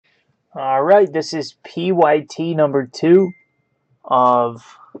All right, this is PYT number 2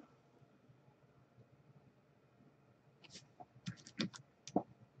 of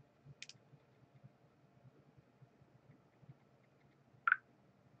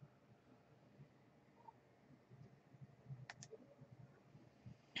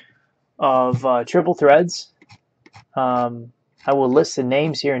triple threads. I will list the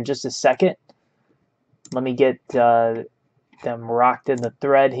names here in just a second. Let me get them rocked in the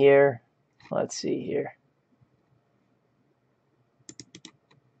thread here. Let's see here.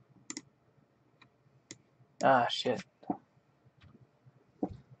 Ah, shit.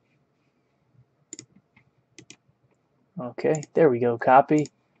 Okay, there we go. Copy.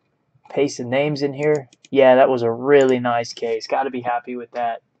 Paste the names in here. Yeah, that was a really nice case. Got to be happy with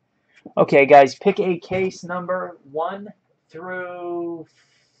that. Okay, guys, pick a case number 1 through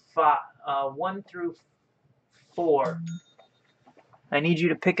 5. 1 through 4. I need you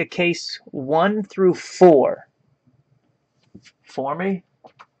to pick a case 1 through 4 for me.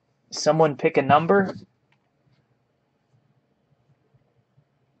 Someone pick a number.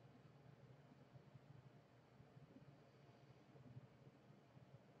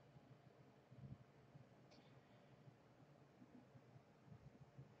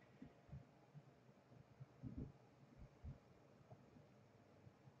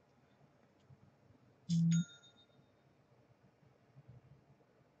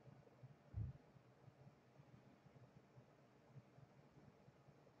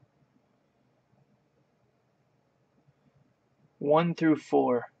 One through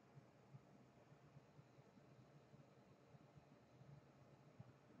 4.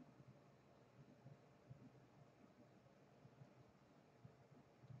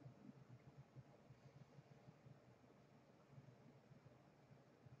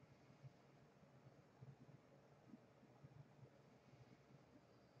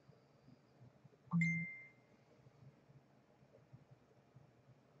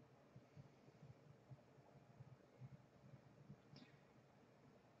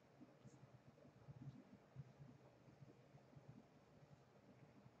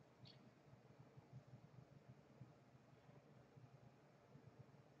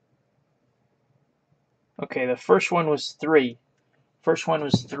 Okay, the first one was 3. First one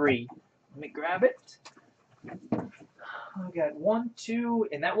was 3. Let me grab it. I got 1, 2,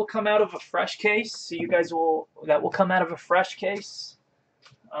 and that will come out of a fresh case. So you guys will, that will come out of a fresh case.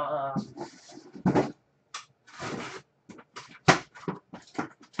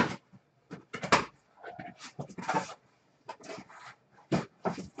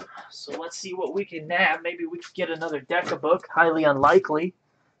 So let's see what we can nab. Maybe we could get another Deca book. Highly unlikely,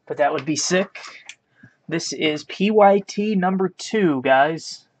 but that would be sick. This is PYT number 2,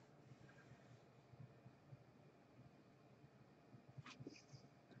 guys.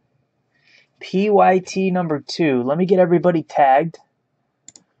 PYT number 2. Let me get everybody tagged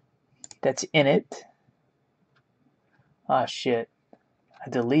that's in it. Ah, shit. I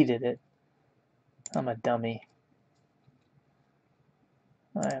deleted it. I'm a dummy.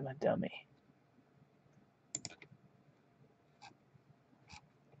 I am a dummy.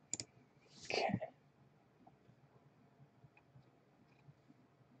 Okay.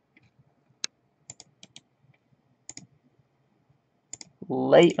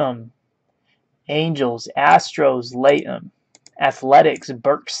 Latham. Angels, Astros, Latham. Athletics,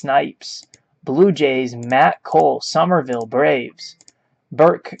 Burke Snipes. Blue Jays, Matt Cole, Somerville, Braves.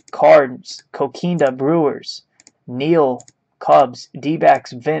 Burke, Cards, Coquinda, Brewers. Neal, Cubs.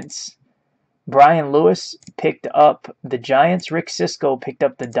 D-backs, Vince. Brian Lewis picked up the Giants. Rick Sisco picked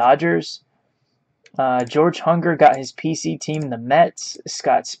up the Dodgers. George Hunger got his PC team, the Mets.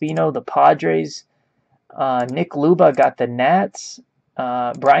 Scott Spino, the Padres. Nick Luba got the Nats.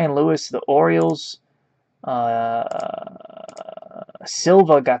 Brian Lewis, the Orioles.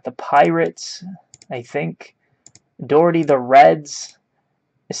 Silva got the Pirates, I think. Doherty, the Reds.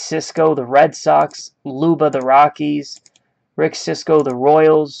 Cisco, the Red Sox. Luba, the Rockies. Rick Sisco, the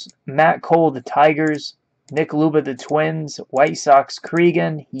Royals. Matt Cole, the Tigers. Nick Luba, the Twins. White Sox,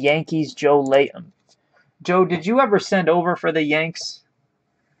 Cregan. Yankees, Joe Latham. Joe, did you ever send over for the Yanks?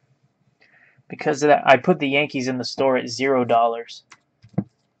 Because of that, I put the Yankees in the store at $0.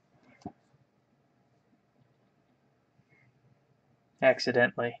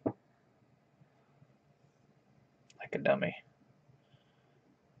 Accidentally. Like a dummy.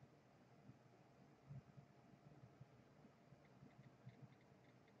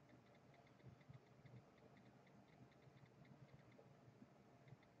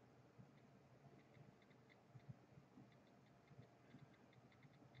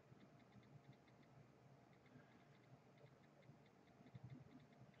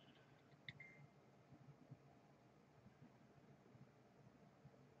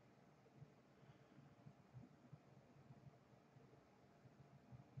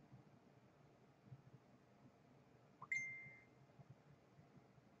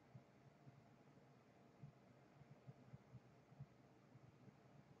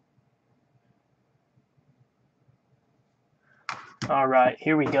 All right,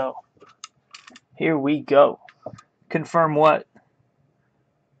 here we go. Here we go. Confirm what?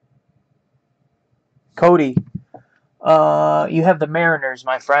 Cody, you have the Mariners,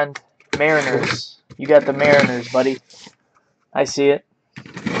 my friend. Mariners. You got the Mariners, buddy. I see it.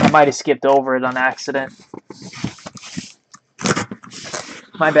 I might have skipped over it on accident.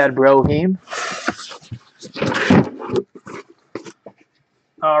 My bad, Broheem.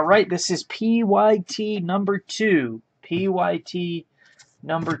 All right, this is PYT number 2. PYT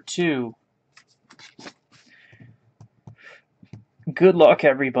number 2. Good luck,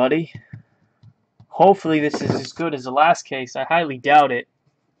 everybody. Hopefully this is as good as the last case. I highly doubt it.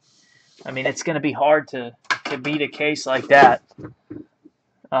 I mean, it's going to be hard to beat a case like that.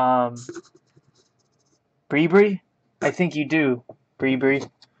 Bree? I think you do, Bree.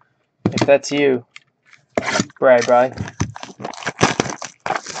 If that's you. Bri.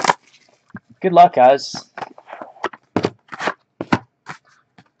 Good luck, guys.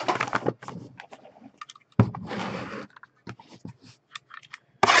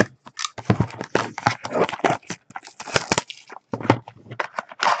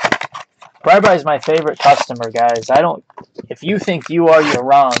 Bri is my favorite customer, guys. If you think you are, you're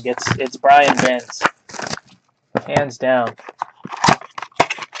wrong. It's Brian Vince. Hands down.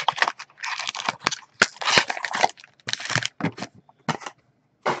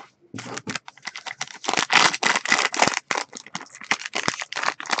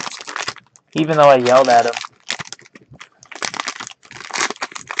 Even though I yelled at him.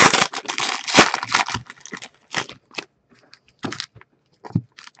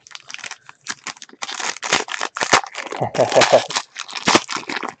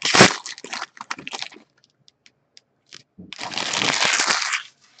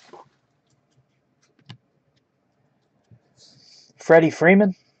 Freddie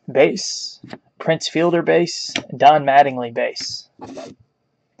Freeman, base. Prince Fielder, base. Don Mattingly, base.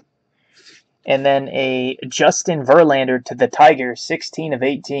 And then a Justin Verlander to the Tigers, 16 of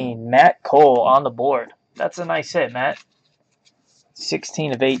 18. Matt Cole on the board. That's a nice hit, Matt.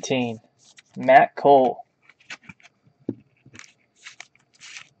 16 of 18. Matt Cole.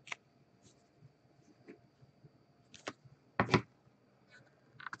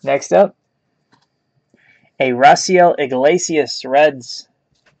 Next up, a Raciel Iglesias, Reds.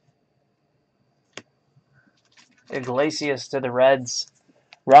 Iglesias to the Reds.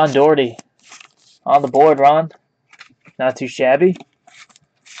 Ron Doherty on the board, Ron. Not too shabby.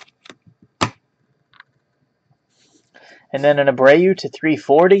 And then an Abreu to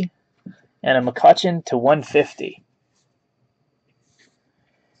 340 and a McCutchen to 150.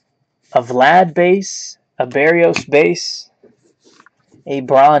 A Vlad base, a Berrios base, a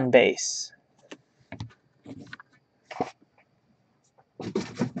Braun base.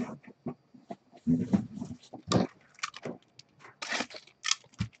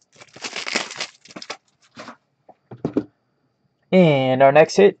 And our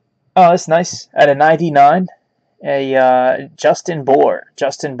next hit, oh, that's nice. At a 99, a Justin Bour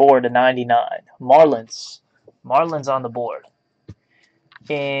to 99. Marlins on the board.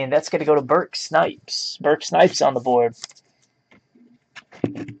 And that's going to go to Burke Snipes. Burke Snipes on the board.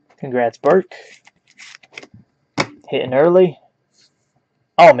 Congrats, Burke. Hitting early.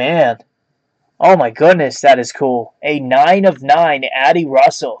 Oh, man. Oh, my goodness, that is cool. A 9 of 9, Addie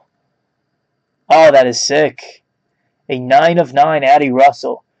Russell. Oh, that is sick. A 9 of 9, Addie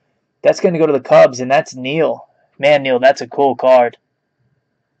Russell. That's going to go to the Cubs, and that's Neil. Man, Neil, that's a cool card.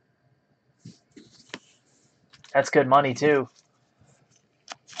 That's good money, too.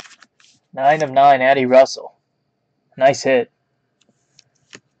 9 of 9, Addie Russell. Nice hit.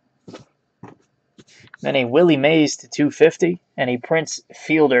 Then a Willie Mays to 250 and a Prince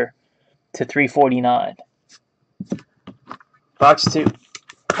Fielder to 349. Box 2.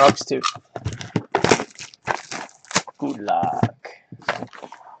 Good luck.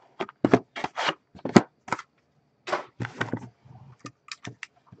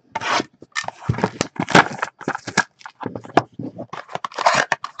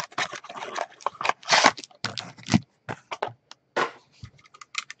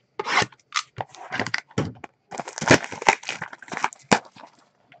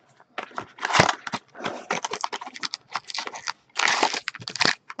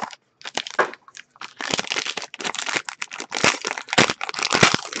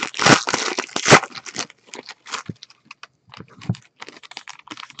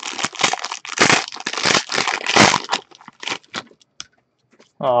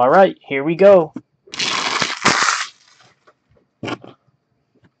 All right, here we go.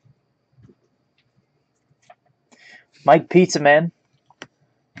 Mike Pizzaman,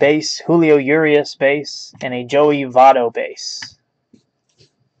 base. Julio Urias, base. And a Joey Votto, base.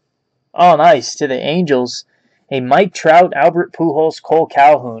 Oh, nice. To the Angels, a Mike Trout, Albert Pujols, Cole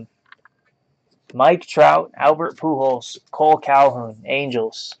Calhoun. Mike Trout, Albert Pujols, Cole Calhoun,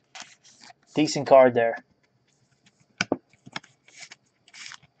 Angels. Decent card there.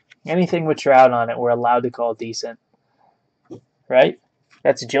 Anything with Trout on it, we're allowed to call decent. Right?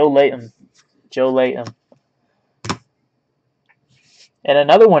 That's Joe Latham. Joe Latham. And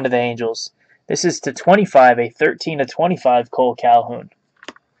another one to the Angels. This is to 25, a 13 to 25 Cole Calhoun.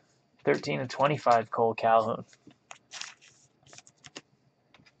 13 to 25 Cole Calhoun.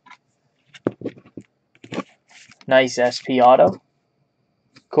 Nice SP auto.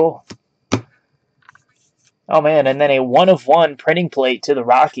 Cool. Oh, man, and then a 1/1 printing plate to the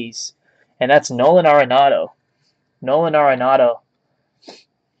Rockies. And that's Nolan Arenado. Nolan Arenado.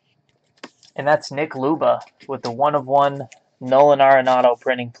 And that's Nick Luba with the 1/1 Nolan Arenado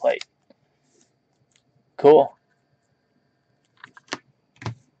printing plate. Cool.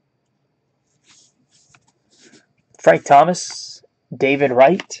 Frank Thomas, David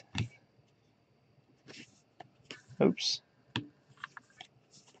Wright. Oops.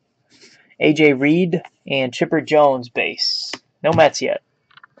 AJ Reed and Chipper Jones base. No Mets yet.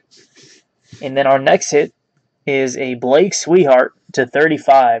 And then our next hit is a Blake Swihart to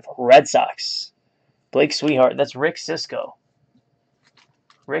 35 Red Sox. Blake Swihart. That's Rick Sisco.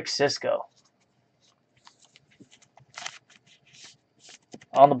 Rick Sisco.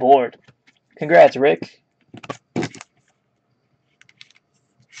 On the board. Congrats, Rick.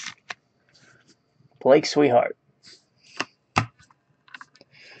 Blake Swihart.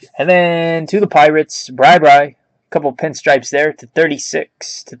 And then to the Pirates, Bri. Couple pinstripes there to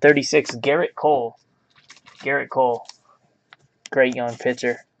 36. To 36, Garrett Cole. Garrett Cole. Great young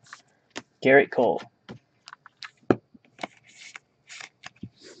pitcher. Garrett Cole.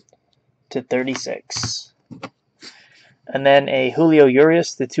 To 36. And then a Julio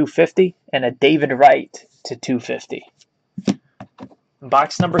Urias to 250 and a David Wright to 250.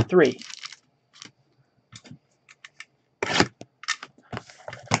 Box number 3.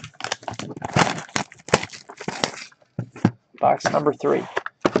 Box number 3. Oh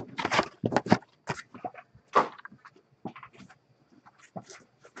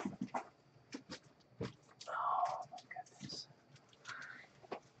my goodness.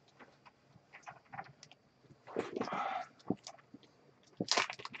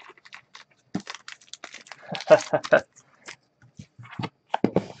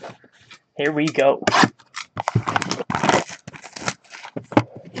 Here we go.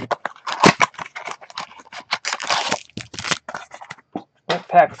 That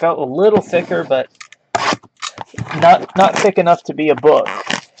pack felt a little thicker, but not thick enough to be a book.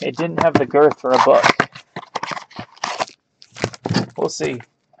 It didn't have the girth for a book. We'll see.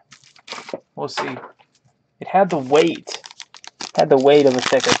 We'll see. It had the weight. Had the weight of a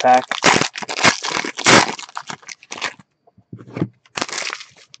thicker pack.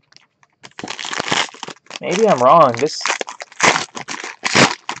 Maybe I'm wrong.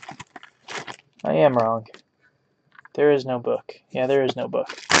 I am wrong. There is no book. Yeah, there is no book.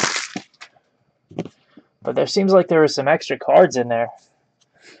 But there seems like there were some extra cards in there.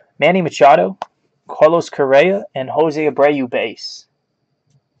 Manny Machado, Carlos Correa, and Jose Abreu base.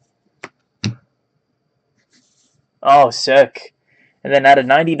 Oh, sick. And then out of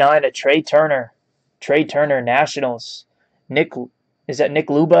 99, a Trey Turner. Trey Turner, Nationals. Is that Nick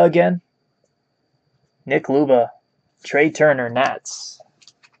Luba again? Nick Luba. Trey Turner, Nats.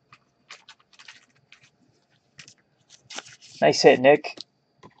 Nice hit, Nick.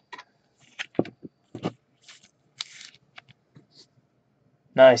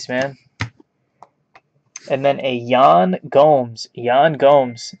 Nice, man. And then a Yan Gomes. Yan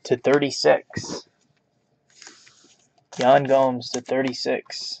Gomes to 36. Yan Gomes to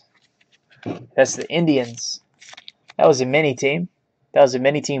 36. That's the Indians. That was a mini team. That was a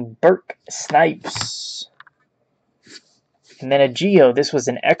mini team. Burke Snipes. And then a Gio. This was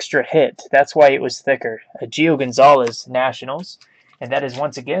an extra hit. That's why it was thicker. A Gio Gonzalez, Nationals. And that is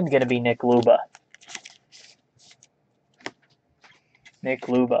once again going to be Nick Luba. Nick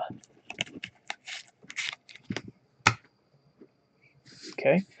Luba.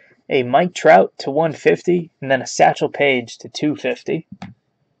 Okay. A Mike Trout to 150. And then a Satchel Paige to 250.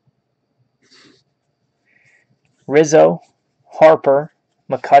 Rizzo, Harper,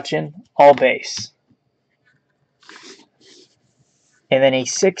 McCutchen, all base. And then a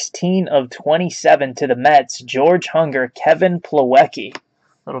 16 of 27 to the Mets, George Hunger, Kevin Plawecki.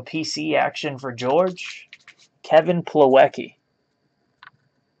 Little PC action for George. Kevin Plawecki.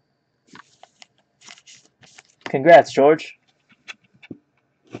 Congrats, George.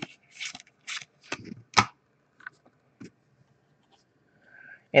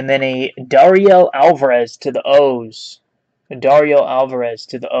 And then a Dario Alvarez to the O's. A Dario Alvarez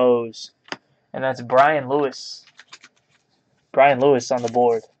to the O's. And that's Brian Lewis. Brian Lewis on the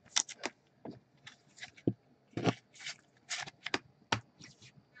board.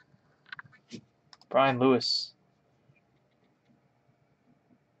 Brian Lewis.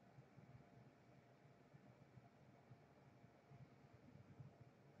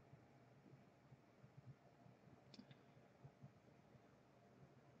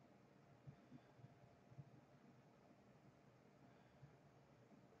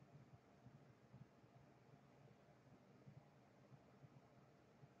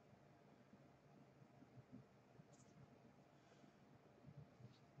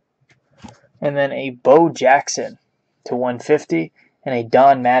 And then a Bo Jackson to 150 and a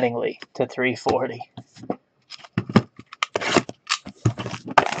Don Mattingly to 340.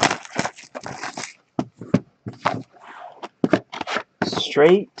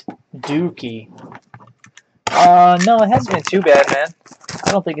 Straight Dookie. No, it hasn't been too bad, man.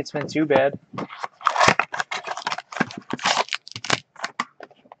 I don't think it's been too bad.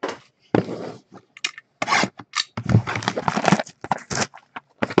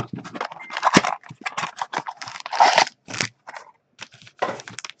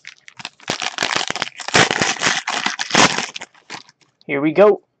 Here we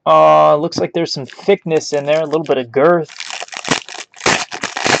go. Looks like there's some thickness in there, a little bit of girth.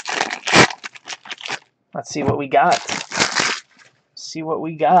 Let's see what we got. See what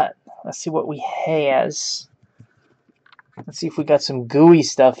we got. Let's see what we has. Let's see if we got some gooey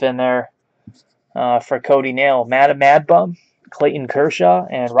stuff in there for Cody Nail. Mad Bum, Clayton Kershaw,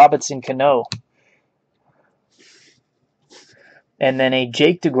 and Robinson Cano. And then a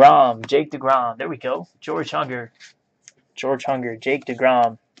Jake DeGrom. Jake DeGrom. There we go. George Hunger. George Hunger. Jake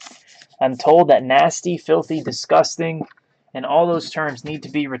DeGrom. I'm told that nasty, filthy, disgusting, and all those terms need to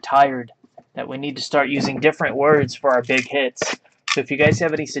be retired. That we need to start using different words for our big hits. So if you guys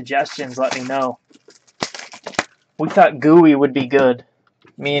have any suggestions, let me know. We thought gooey would be good.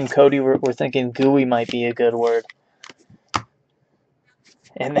 Me and Cody were thinking gooey might be a good word.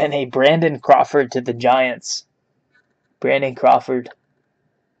 And then a Brandon Crawford to the Giants. Brandon Crawford.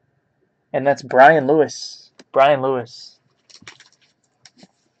 And that's Brian Lewis. Brian Lewis.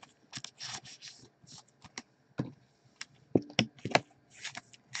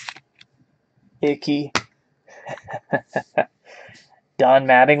 Icky. Don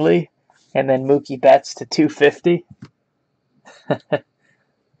Mattingly. And then Mookie Betts to 250.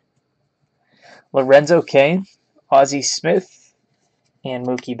 Lorenzo Cain, Ozzie Smith, and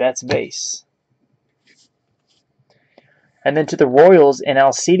Mookie Betts base. And then to the Royals and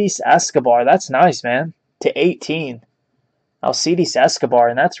Alcides Escobar. That's nice, man. To 18. Alcides Escobar,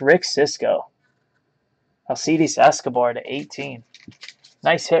 and that's Rick Sisco. Alcides Escobar to 18.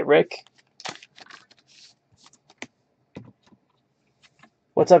 Nice hit, Rick.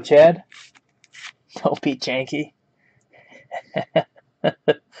 What's up, Chad? Don't be janky.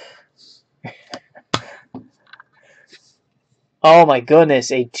 Oh my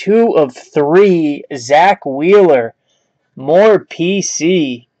goodness, a 2 of 3 Zach Wheeler. More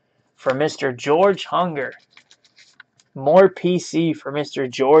PC for Mr. George Hunger. More PC for Mr.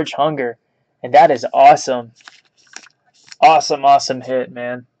 George Hunger. And that is awesome. Awesome, awesome hit,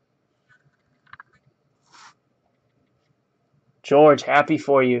 man. George, happy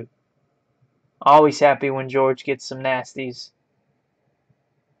for you. Always happy when George gets some nasties.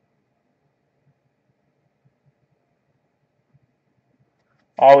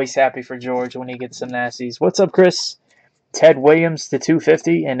 Always happy for George when he gets some nasties. What's up, Chris? Ted Williams to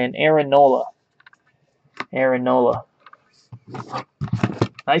 250 and an Aaron Nola. Aaron Nola.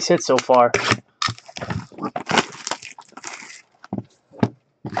 Nice hit so far.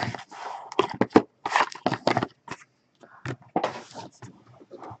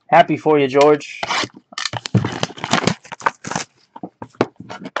 Happy for you, George.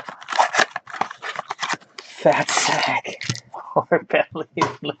 Fat sack or belly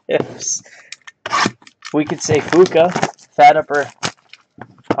lips. We could say Fuka, fat upper.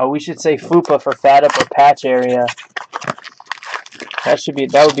 Oh, we should say Fupa for fat upper patch area.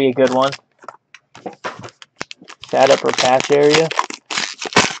 That would be a good one. Fat upper patch area.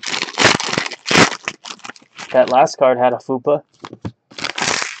 That last card had a Fupa.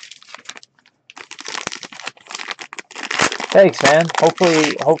 Thanks, man.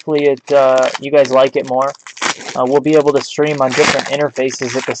 Hopefully you guys like it more. We'll be able to stream on different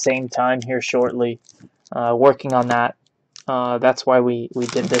interfaces at the same time here shortly. Working on that. That's why we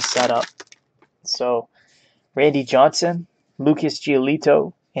did this setup. So, Randy Johnson, Lucas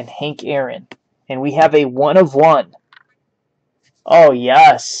Giolito, and Hank Aaron. And we have a 1 of 1. Oh,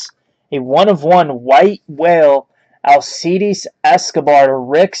 yes. A 1/1 white whale Alcides Escobar to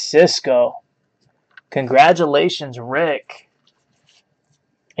Rick Cisco. Congratulations, Rick.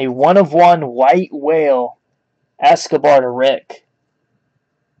 A 1/1 white whale Escobar to Rick.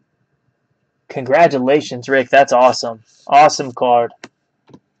 Congratulations, Rick. That's awesome. Awesome card.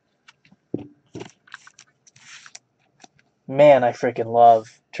 Man, I freaking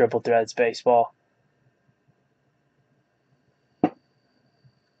love Triple Threads baseball.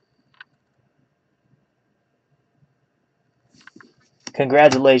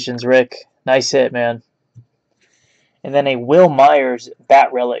 Congratulations, Rick. Nice hit, man. And then a Will Myers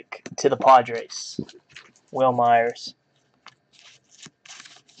bat relic to the Padres. Will Myers.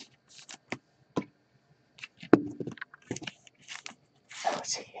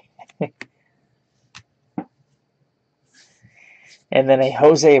 And then a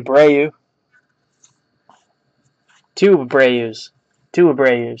Jose Abreu. Two Abreu's.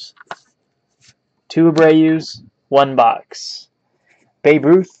 One box. Babe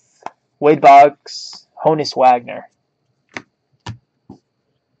Ruth, Wade Boggs, Honus Wagner.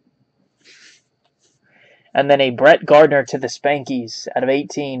 And then a Brett Gardner to the Spankies out of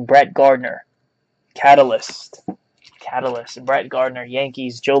 18. Brett Gardner. Catalyst. Brett Gardner.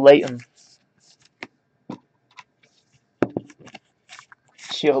 Yankees. Joe Layton.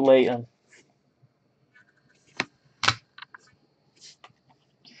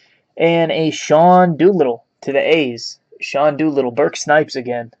 And a Sean Doolittle to the A's. Sean Doolittle. Burke Snipes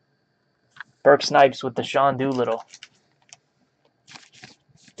again. Burke Snipes with the Sean Doolittle.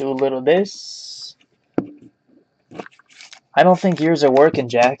 Doolittle this. I don't think yours are working,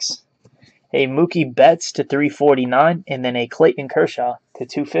 Jax. A Mookie Betts to 349, and then a Clayton Kershaw to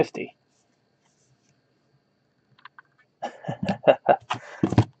 250.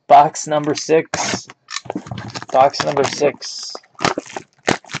 Box number 6.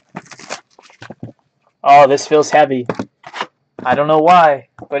 Oh, this feels heavy. I don't know why,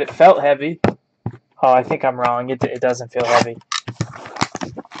 but it felt heavy. Oh, I think I'm wrong. It doesn't feel heavy.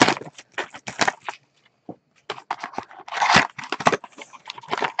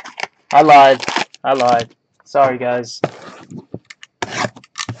 I lied. Sorry, guys.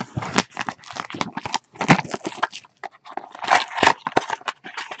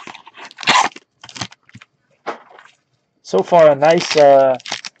 So far, a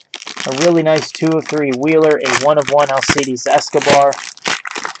really nice 2 of 3 Wheeler, a 1/1 Alcides Escobar.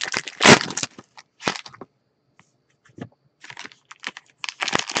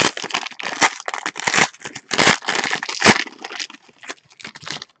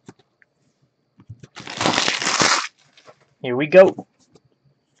 Here we go.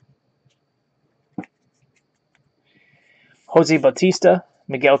 Jose Bautista,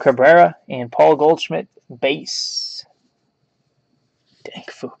 Miguel Cabrera, and Paul Goldschmidt, base.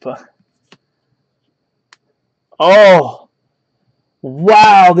 Dank Fupa. Oh,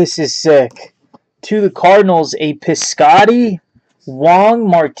 wow, this is sick. To the Cardinals, a Piscotty, Wong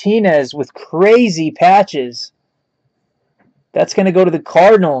Martinez with crazy patches. That's going to go to the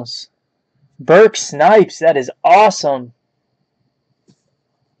Cardinals. Burke Snipes, that is awesome.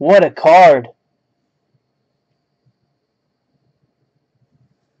 What a card.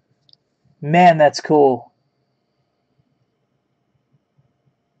 Man, that's cool.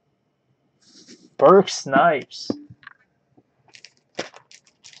 Burke Snipes.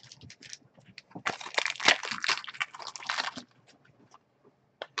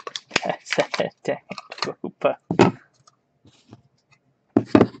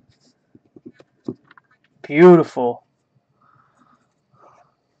 Beautiful.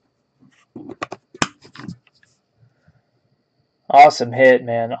 Awesome hit,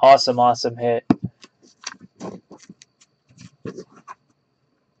 man. Awesome hit.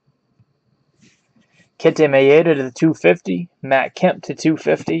 Kente Maeda to the 250. Matt Kemp to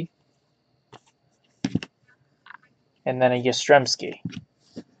 250. And then a Yastrzemski.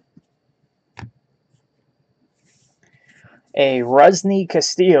 A Rusney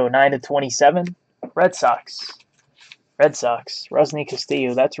Castillo, 9/27. Red Sox. Rusney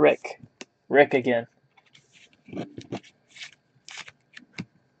Castillo. That's Rick. Rick again.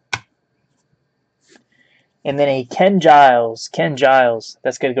 And then a Ken Giles.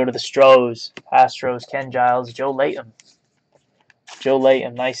 That's going to go to the Astros. Ken Giles. Joe Layton.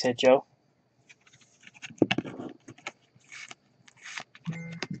 Nice hit, Joe.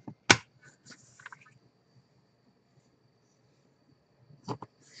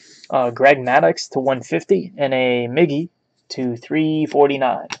 Greg Maddux to 150. And a Miggy to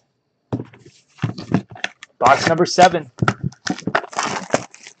 349. Box number 7.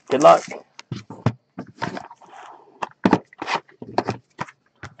 Good luck.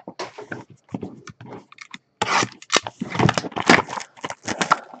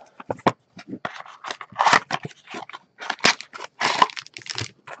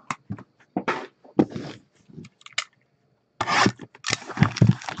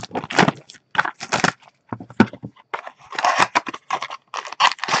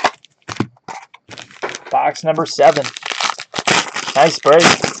 Box number 7. Nice break.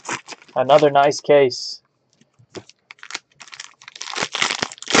 Another nice case.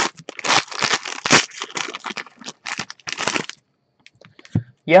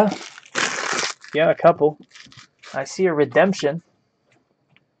 Yeah, a couple. I see a redemption.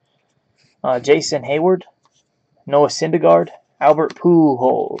 Jason Hayward, Noah Syndergaard, Albert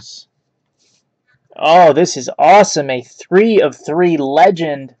Pujols. Oh, this is awesome. A 3 of 3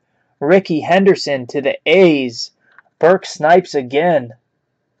 legend, Ricky Henderson to the A's. Burke Snipes again.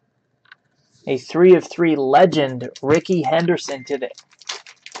 A 3 of 3 legend, Ricky Henderson to the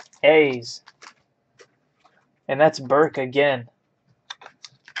A's. And that's Burke again.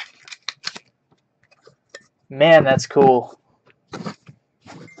 Man, that's cool.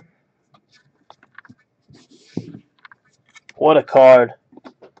 What a card.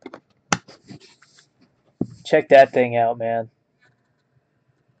 Check that thing out, man.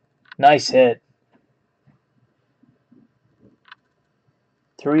 Nice hit.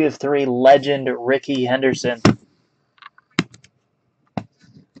 3 of 3 legend Ricky Henderson.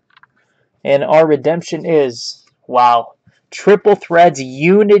 And our redemption is, wow, Triple Threads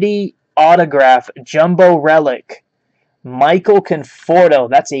Unity Autograph Jumbo Relic. Michael Conforto.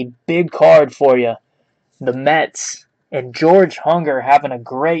 That's a big card for you. The Mets. And George Hunger having a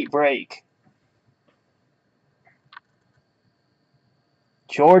great break.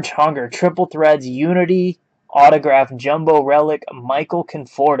 George Hunger, Triple Threads Unity Autograph Jumbo Relic, Michael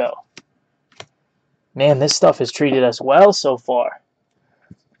Conforto. Man, this stuff has treated us well so far.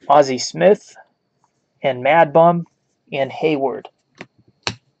 Ozzie Smith and Mad Bum and Hayward.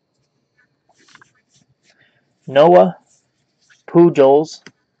 Noah Pujols.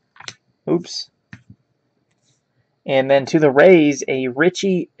 Oops. And then to the Rays, a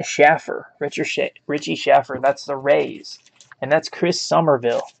Richie Shaffer. Richie Shaffer, that's the Rays. And that's Chris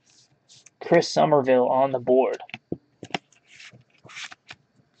Somerville. Chris Somerville on the board.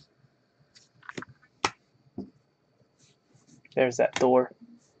 There's that Thor.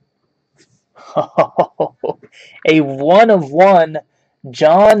 A 1 of 1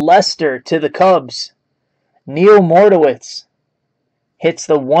 John Lester to the Cubs. Neil Mordowitz hits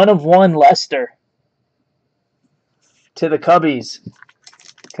the 1 of 1 Lester to the Cubbies.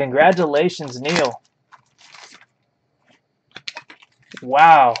 Congratulations, Neil.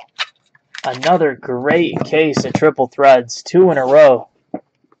 Wow. Another great case of Triple Threads. 2 in a row.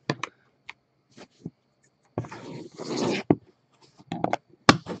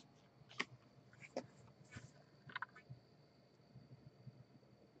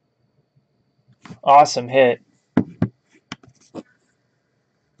 Awesome hit.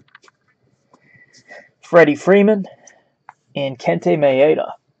 Freddie Freeman and Kente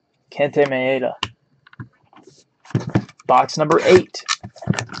Maeda. Kente Maeda. Box number 8.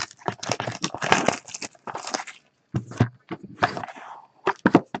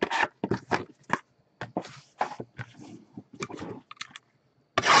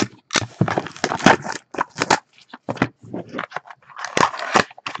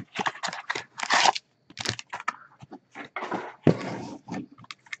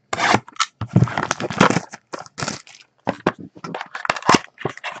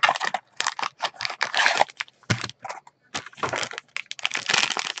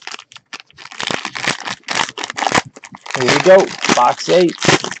 Here we go, box 8.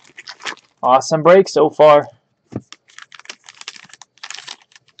 Awesome break so far.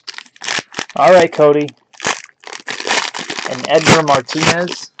 All right, Cody. And Edgar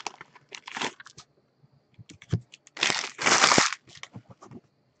Martinez.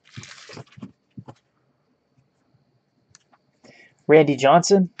 Randy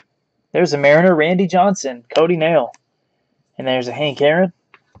Johnson. There's a Mariner, Randy Johnson, Cody Nail. And there's a Hank Aaron.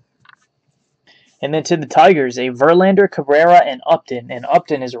 And then to the Tigers, a Verlander, Cabrera, and Upton. And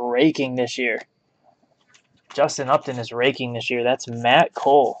Upton is raking this year. Justin Upton is raking this year. That's Matt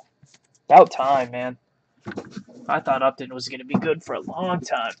Cole. About time, man. I thought Upton was going to be good for a long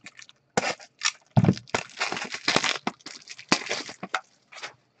time.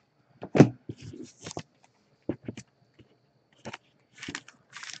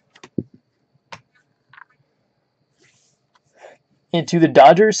 Into the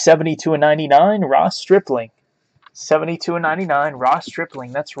Dodgers, 72/99, Ross Stripling. 72/99, Ross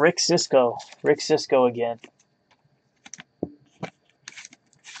Stripling. That's Rick Sisco. Rick Sisco again.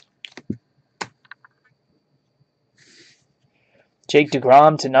 Jake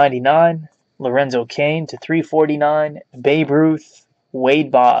DeGrom /99, Lorenzo Cain /349, Babe Ruth,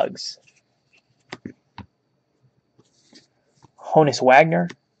 Wade Boggs. Honus Wagner,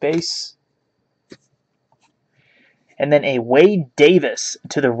 base. And then a Wade Davis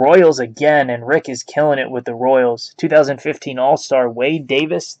to the Royals again, and Rick is killing it with the Royals. 2015 All-Star Wade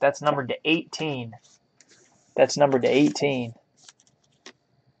Davis. That's numbered to 18. That's numbered to 18.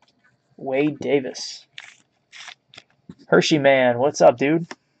 Wade Davis. Hershey Man, what's up, dude?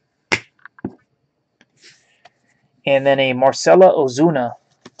 And then a Marcella Ozuna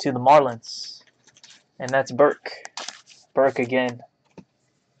to the Marlins. And that's Burke. Burke again.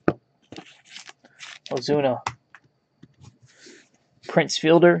 Ozuna. Prince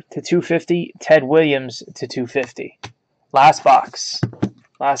Fielder to 250. Ted Williams to 250. Last box.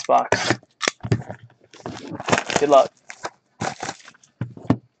 Last box. Good luck.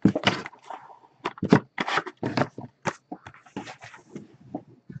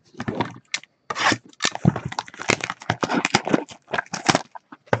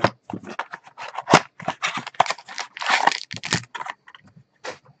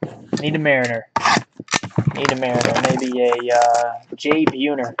 Need a Mariner. Need a Mariner. Maybe a Jay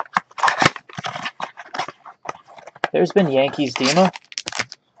Buhner. There's been Yankees, Dima.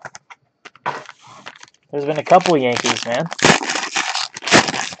 There's been a couple Yankees, man.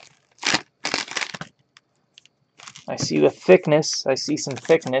 I see the thickness. I see some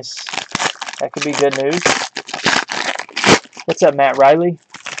thickness. That could be good news. What's up, Matt Riley?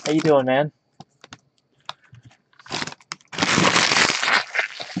 How you doing, man?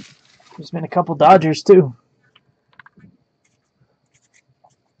 There's been a couple Dodgers, too.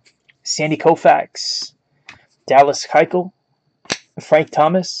 Sandy Koufax. Dallas Keuchel. Frank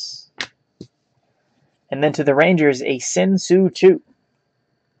Thomas. And then to the Rangers, a Sin-Soo Choo.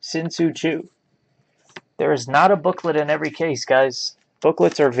 Sin-Soo Choo. There is not a booklet in every case, guys.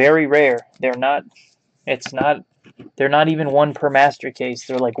 Booklets are very rare. They're not even one per master case.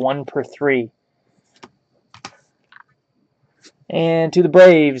 They're like 1 per 3. And to the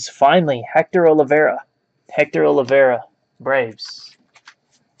Braves, finally, Hector Olivera. Hector Olivera, Braves.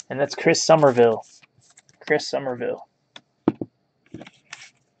 And that's Chris Somerville. Chris Somerville.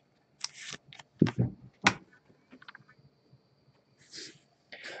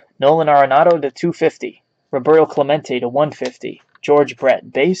 Nolan Arenado to 250. Roberto Clemente to 150. George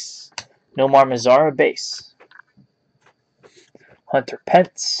Brett, base. Nomar Mazara, base. Hunter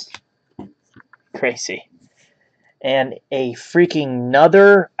Pence. Crazy. And a freaking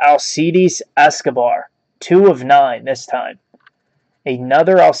another Alcides Escobar. 2 of 9 this time.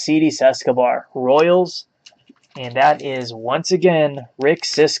 Another Alcides Escobar. Royals. And that is, once again, Rick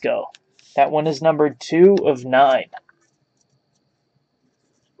Sisco. That one is numbered 2 of 9.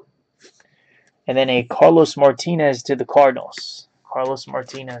 And then a Carlos Martinez to the Cardinals. Carlos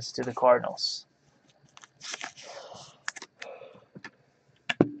Martinez to the Cardinals.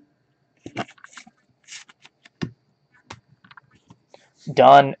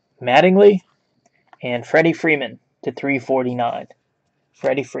 Don Mattingly and Freddie Freeman to 349.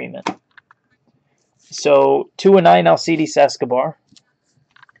 Freddie Freeman. So 2 of 9 Alcides Escobar.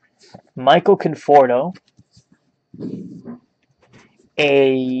 Michael Conforto.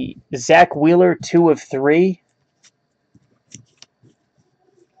 A Zach Wheeler 2 of 3.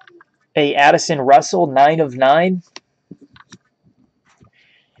 A Addison Russell 9 of 9.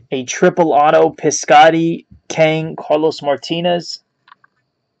 A triple auto Piscotty, Kang, Carlos Martinez.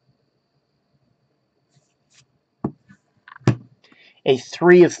 A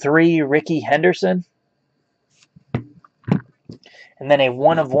 3 of 3 Ricky Henderson. And then a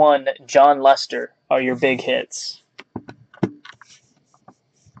 1 of 1 John Lester are your big hits.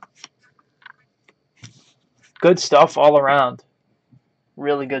 Good stuff all around.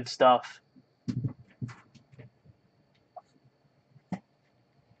 Really good stuff.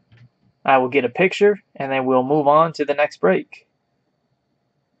 I will get a picture, and then we'll move on to the next break.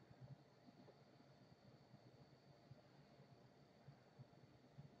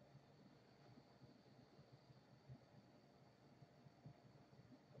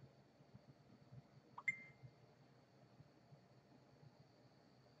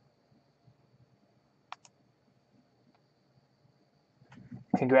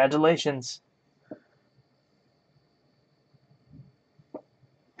 Congratulations.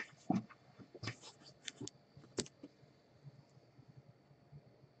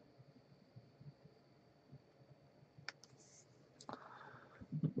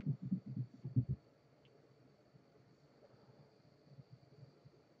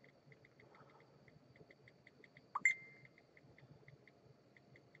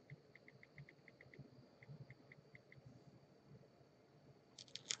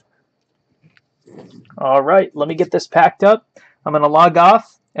 All right, let me get this packed up. I'm going to log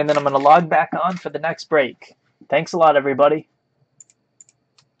off, and then I'm going to log back on for the next break. Thanks a lot, everybody.